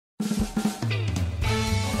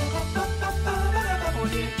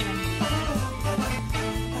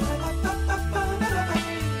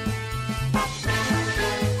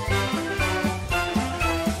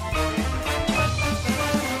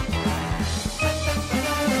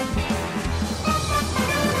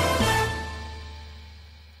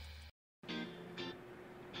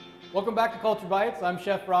Welcome back to Culture Bites. I'm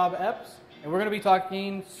Chef Rob Epps, and we're going to be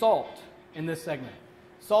talking salt in this segment.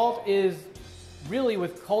 Salt is really,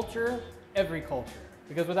 with culture, every culture.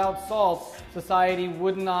 Because without salt, society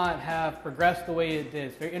would not have progressed the way it did.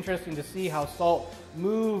 It's very interesting to see how salt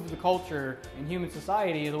moved the culture in human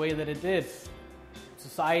society the way that it did.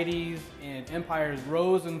 Societies and empires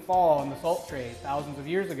rose and fall in the salt trade thousands of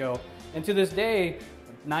years ago. And to this day,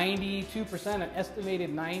 92%, an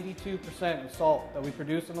estimated 92% of salt that we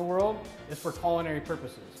produce in the world is for culinary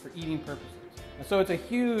purposes, for eating purposes. And so it's a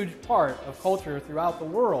huge part of culture throughout the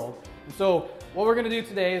world. And so what we're going to do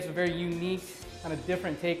today is a very unique, kind of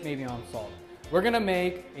different take maybe on salt. We're going to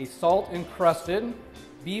make a salt-encrusted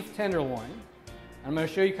beef tenderloin. I'm going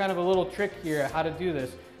to show you kind of a little trick here how to do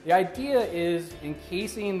this. The idea is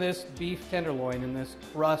encasing this beef tenderloin in this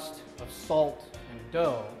crust of salt and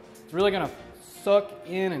dough. It's really going to suck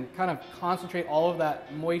in and kind of concentrate all of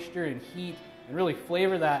that moisture and heat and really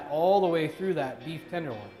flavor that all the way through that beef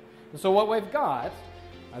tenderloin. And so what we've got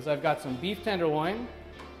is I've got some beef tenderloin.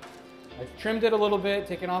 I've trimmed it a little bit,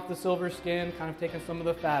 taken off the silver skin, kind of taken some of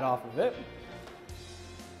the fat off of it.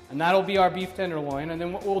 And that'll be our beef tenderloin. And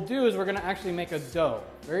then what we'll do is we're going to actually make a dough.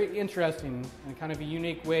 Very interesting and kind of a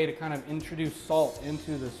unique way to kind of introduce salt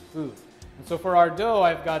into this food. And so for our dough,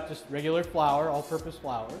 I've got just regular flour, all-purpose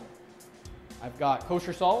flour. I've got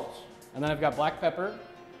kosher salt, and then I've got black pepper.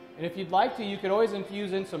 And if you'd like to, you could always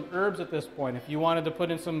infuse in some herbs at this point. If you wanted to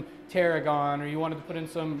put in some tarragon, or you wanted to put in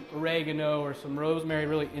some oregano or some rosemary,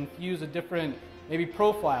 really infuse a different maybe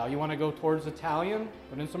profile. You want to go towards Italian,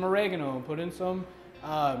 put in some oregano, put in some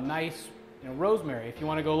nice rosemary. If you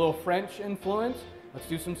want to go a little French influence, let's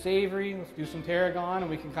do some savory, let's do some tarragon,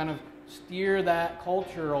 and we can kind of steer that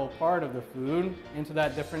cultural part of the food into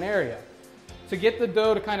that different area. To get the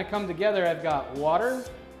dough to kind of come together, I've got water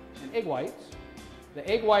and egg whites. The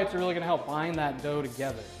egg whites are really going to help bind that dough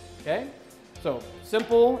together, okay? So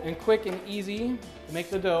simple and quick and easy to make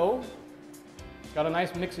the dough. Got a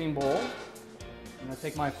nice mixing bowl. I'm going to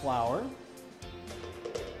take my flour,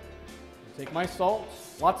 take my salt,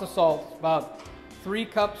 lots of salt, about 3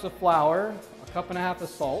 cups of flour, 1.5 cups of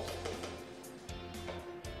salt,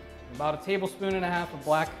 about 1.5 tablespoons of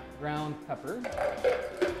black ground pepper.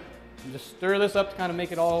 And just stir this up to kind of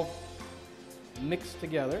make it all mixed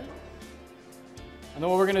together. And then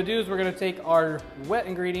what we're going to do is we're going to take our wet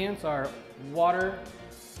ingredients, our water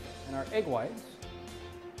and our egg whites,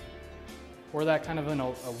 pour that kind of in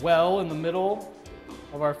a well in the middle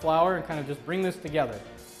of our flour and kind of just bring this together.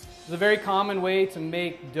 It's a very common way to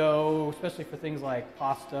make dough, especially for things like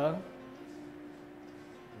pasta, and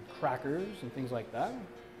crackers, and things like that.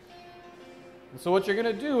 And so what you're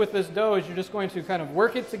going to do with this dough is you're just going to kind of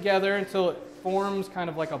work it together until it forms kind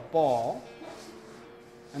of like a ball.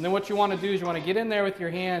 And then what you want to do is you want to get in there with your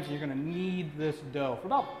hands and you're going to knead this dough for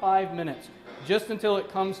about 5 minutes, just until it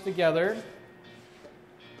comes together.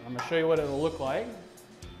 I'm going to show you what it'll look like.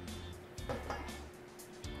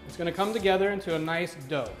 It's going to come together into a nice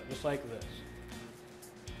dough, just like this.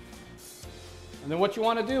 And then what you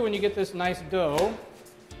want to do when you get this nice dough,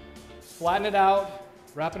 flatten it out,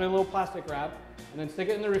 wrap it in a little plastic wrap, and then stick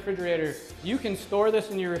it in the refrigerator. You can store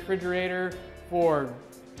this in your refrigerator for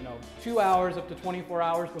 2 hours up to 24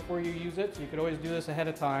 hours before you use it, so you could always do this ahead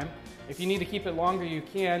of time. If you need to keep it longer, you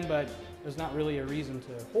can, but there's not really a reason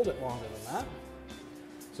to hold it longer than that.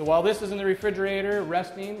 So while this is in the refrigerator,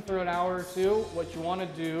 resting for an hour or two, what you want to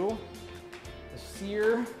do is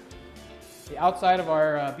sear the outside of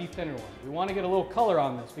our beef tenderloin. We want to get a little color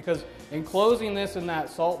on this because enclosing this in that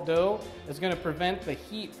salt dough is going to prevent the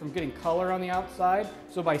heat from getting color on the outside.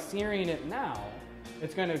 So by searing it now,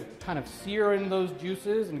 it's going to kind of sear in those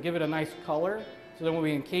juices and give it a nice color. So then when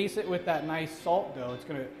we encase it with that nice salt dough, it's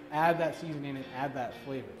going to add that seasoning and add that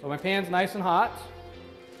flavor. So my pan's nice and hot.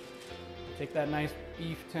 Take that nice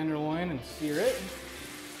beef tenderloin and sear it.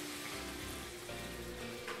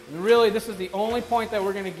 And really, this is the only point that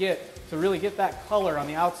we're going to get to really get that color on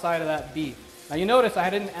the outside of that beef. Now you notice I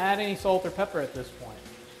didn't add any salt or pepper at this point.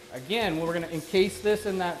 Again, when we're going to encase this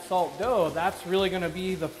in that salt dough, that's really going to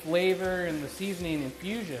be the flavor and the seasoning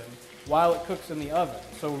infusion while it cooks in the oven.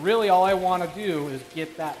 So really all I want to do is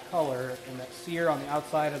get that color and that sear on the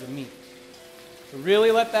outside of the meat. So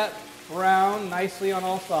really let that brown nicely on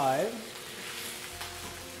all sides.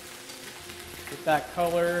 Get that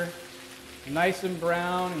color nice and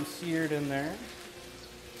brown and seared in there.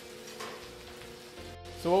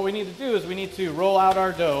 So what we need to do is we need to roll out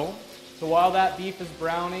our dough. So while that beef is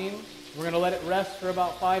browning, we're going to let it rest for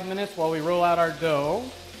about 5 minutes while we roll out our dough.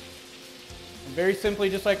 And very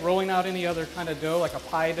simply, just like rolling out any other kind of dough, like a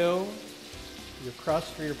pie dough, your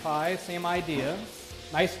crust for your pie, same idea.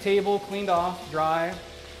 Nice table, cleaned off, dry.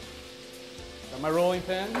 Got my rolling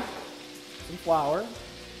pin, some flour.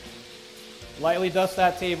 Lightly dust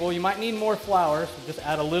that table. You might need more flour, so just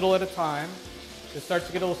add a little at a time. If it starts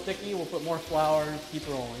to get a little sticky, we'll put more flour and keep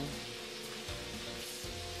rolling.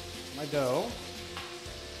 My dough.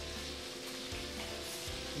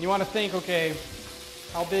 And you want to think, okay,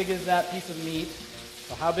 how big is that piece of meat?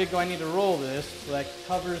 So how big do I need to roll this so that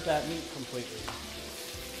covers that meat completely?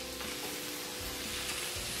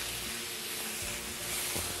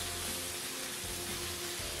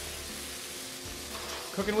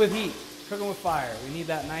 Cooking with heat, cooking with fire. We need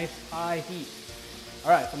that nice high heat.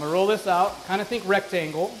 All right, so I'm gonna roll this out. Kind of think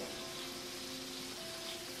rectangle.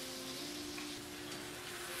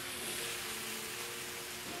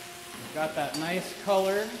 Got that nice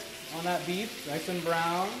color on that beef, nice and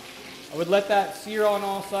brown. I would let that sear on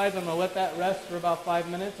all sides. I'm going to let that rest for about 5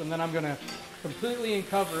 minutes, and then I'm going to completely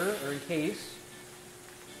uncover or encase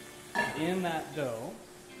in that dough.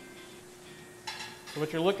 So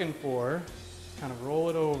what you're looking for, kind of roll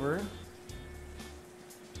it over,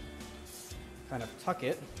 kind of tuck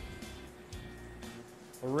it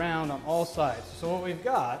around on all sides. So what we've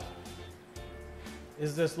got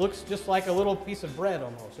is this looks just like a little piece of bread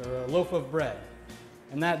almost, or a loaf of bread.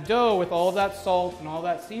 And that dough with all of that salt and all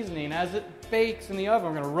that seasoning, as it bakes in the oven,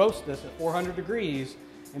 we're going to roast this at 400 degrees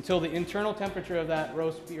until the internal temperature of that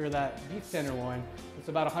roast beef, or that beef tenderloin, is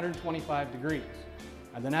about 125 degrees.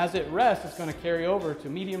 And then as it rests, it's going to carry over to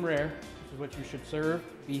medium rare, which is what you should serve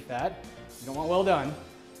beef at. You don't want well done.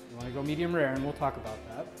 You want to go medium rare, and we'll talk about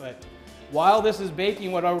that. But while this is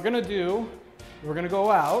baking, what we're going to do, we're going to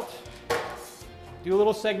go out, do a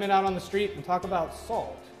little segment out on the street and talk about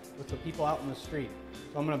salt with the people out in the street.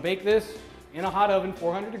 So I'm going to bake this in a hot oven,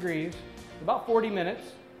 400 degrees, for about 40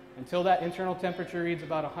 minutes until that internal temperature reads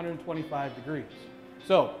about 125 degrees.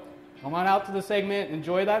 So come on out to the segment,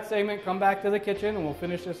 enjoy that segment, come back to the kitchen, and we'll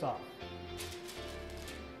finish this off.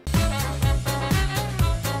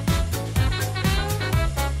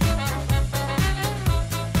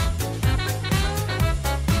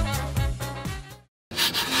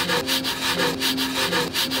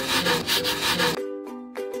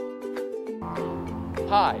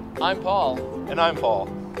 Hi, I'm Paul. And I'm Paul.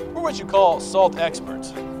 We're what you call salt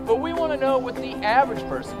experts. But we want to know what the average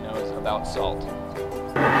person knows about salt.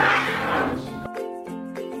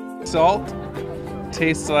 Salt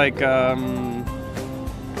tastes like,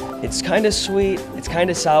 It's kind of sweet, it's kind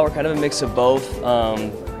of sour, kind of a mix of both.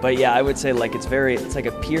 But yeah, I would say like it's like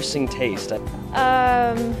a piercing taste.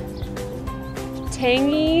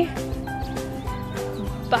 Tangy,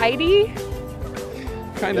 bitey.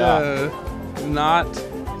 kind of not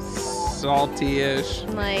salty-ish.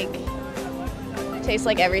 Like, tastes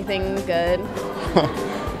like everything good.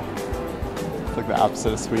 It's like the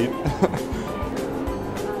opposite of sweet.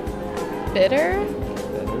 Bitter?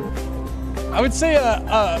 I would say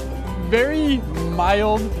a very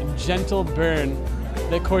mild, gentle burn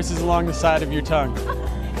that courses along the side of your tongue.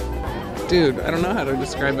 Dude, I don't know how to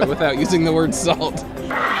describe it without using the word salt.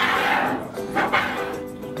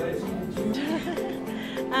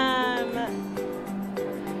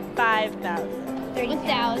 5,000.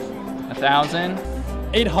 30,000. 1,000?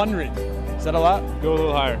 800. Is that a lot? Go a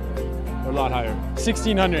little higher. Or a lot higher.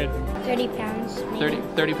 1,600. 30 pounds.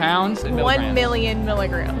 30 pounds? In milligrams. 1 million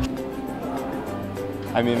milligrams.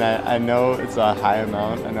 I mean, I know it's a high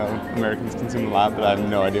amount. I know Americans consume a lot, but I have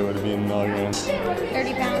no idea what it'd be in milligrams.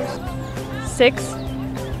 30 pounds. 6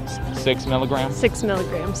 milligrams? 6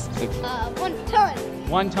 milligrams. 1 ton.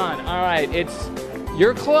 1 ton. All right,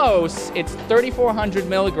 you're close. It's 3,400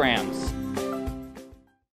 milligrams.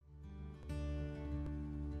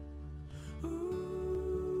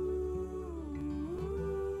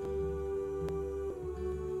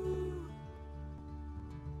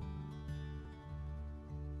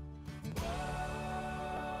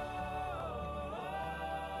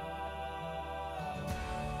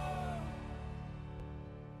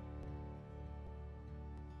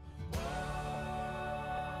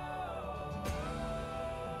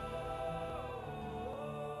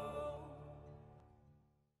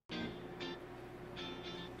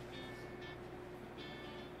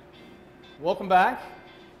 Welcome back.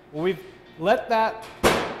 Well, we've let that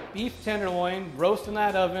beef tenderloin roast in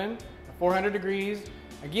that oven at 400 degrees.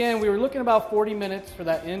 Again, we were looking about 40 minutes for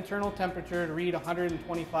that internal temperature to read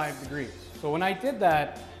 125 degrees. So when I did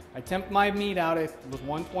that, I temped my meat out, it was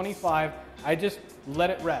 125. I just let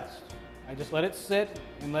it rest. I just let it sit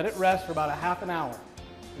and let it rest for about a half an hour.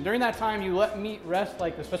 And during that time, you let meat rest,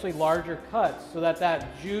 like especially larger cuts, so that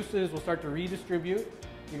juices will start to redistribute.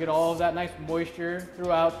 You get all of that nice moisture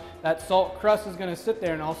throughout. That salt crust is going to sit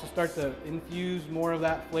there and also start to infuse more of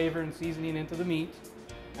that flavor and seasoning into the meat.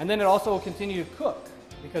 And then it also will continue to cook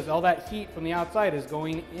because all that heat from the outside is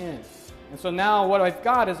going in. And so now what I've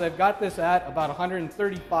got is I've got this at about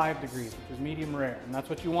 135 degrees, which is medium rare, and that's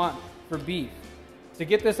what you want for beef. To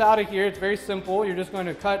get this out of here, it's very simple. You're just going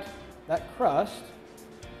to cut that crust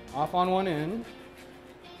off on one end,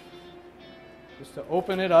 just to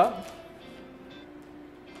open it up.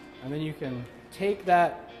 And then you can take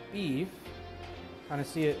that beef, kind of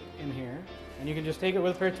see it in here, and you can just take it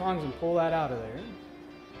with a pair of tongs and pull that out of there.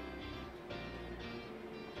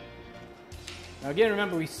 Now again,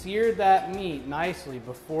 remember we seared that meat nicely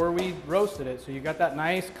before we roasted it, so you got that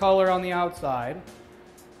nice color on the outside.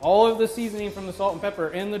 All of the seasoning from the salt and pepper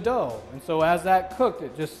in the dough, and so as that cooked,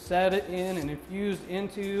 it just set it in and infused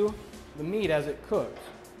into the meat as it cooked.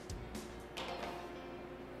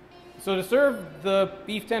 So to serve the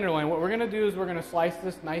beef tenderloin, what we're going to do is we're going to slice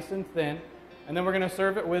this nice and thin, and then we're going to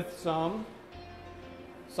serve it with some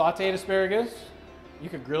sauteed asparagus. You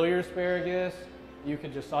could grill your asparagus. You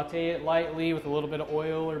could just saute it lightly with a little bit of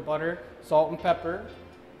oil or butter, salt and pepper.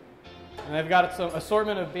 And I've got some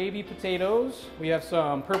assortment of baby potatoes. We have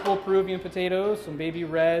some purple Peruvian potatoes, some baby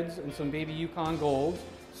reds, and some baby Yukon Golds.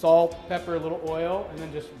 Salt, pepper, a little oil, and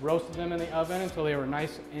then just roasted them in the oven until they were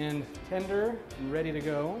nice and tender and ready to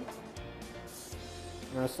go.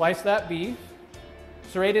 We're going to slice that beef.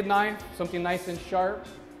 Serrated knife, something nice and sharp.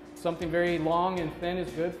 Something very long and thin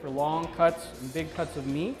is good for long cuts and big cuts of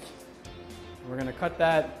meat. We're going to cut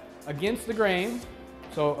that against the grain.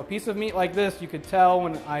 So a piece of meat like this, you could tell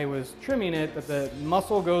when I was trimming it that the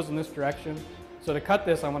muscle goes in this direction. So to cut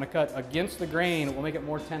this, I'm going to cut against the grain. It will make it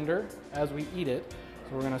more tender as we eat it.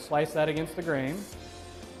 So we're going to slice that against the grain.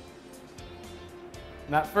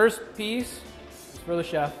 And that first piece is for the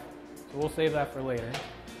chef, so we'll save that for later.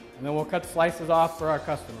 And then we'll cut slices off for our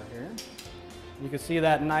customer here. You can see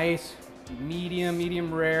that nice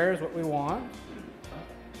medium rare is what we want.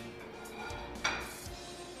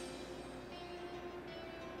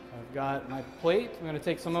 I've got my plate. I'm going to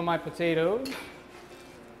take some of my potatoes.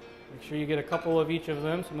 Make sure you get a couple of each of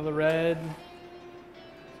them. Some of the red,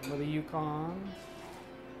 some of the Yukon.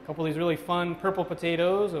 A couple of these really fun purple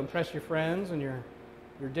potatoes will impress your friends and your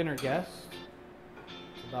dinner guests.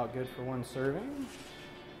 It's about good for one serving.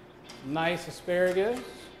 Nice asparagus.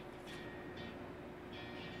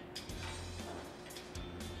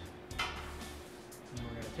 And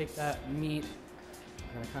we're going to take that meat,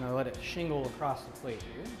 I'm going to kind of let it shingle across the plate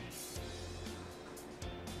here.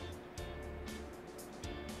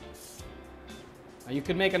 Now you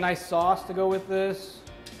could make a nice sauce to go with this,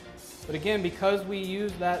 but again, because we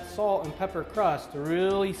use that salt and pepper crust to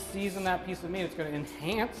really season that piece of meat, it's going to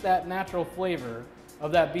enhance that natural flavor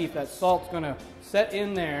of that beef. That salt's going to set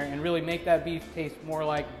in there and really make that beef taste more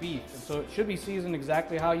like beef. And so it should be seasoned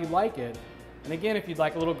exactly how you like it. And again, if you'd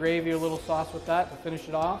like a little gravy or a little sauce with that to finish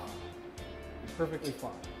it off, perfectly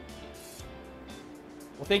fine.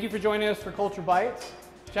 Well, thank you for joining us for Culture Bites.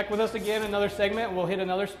 Check with us again in another segment, and we'll hit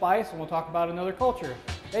another spice, and we'll talk about another culture.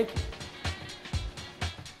 Thank you.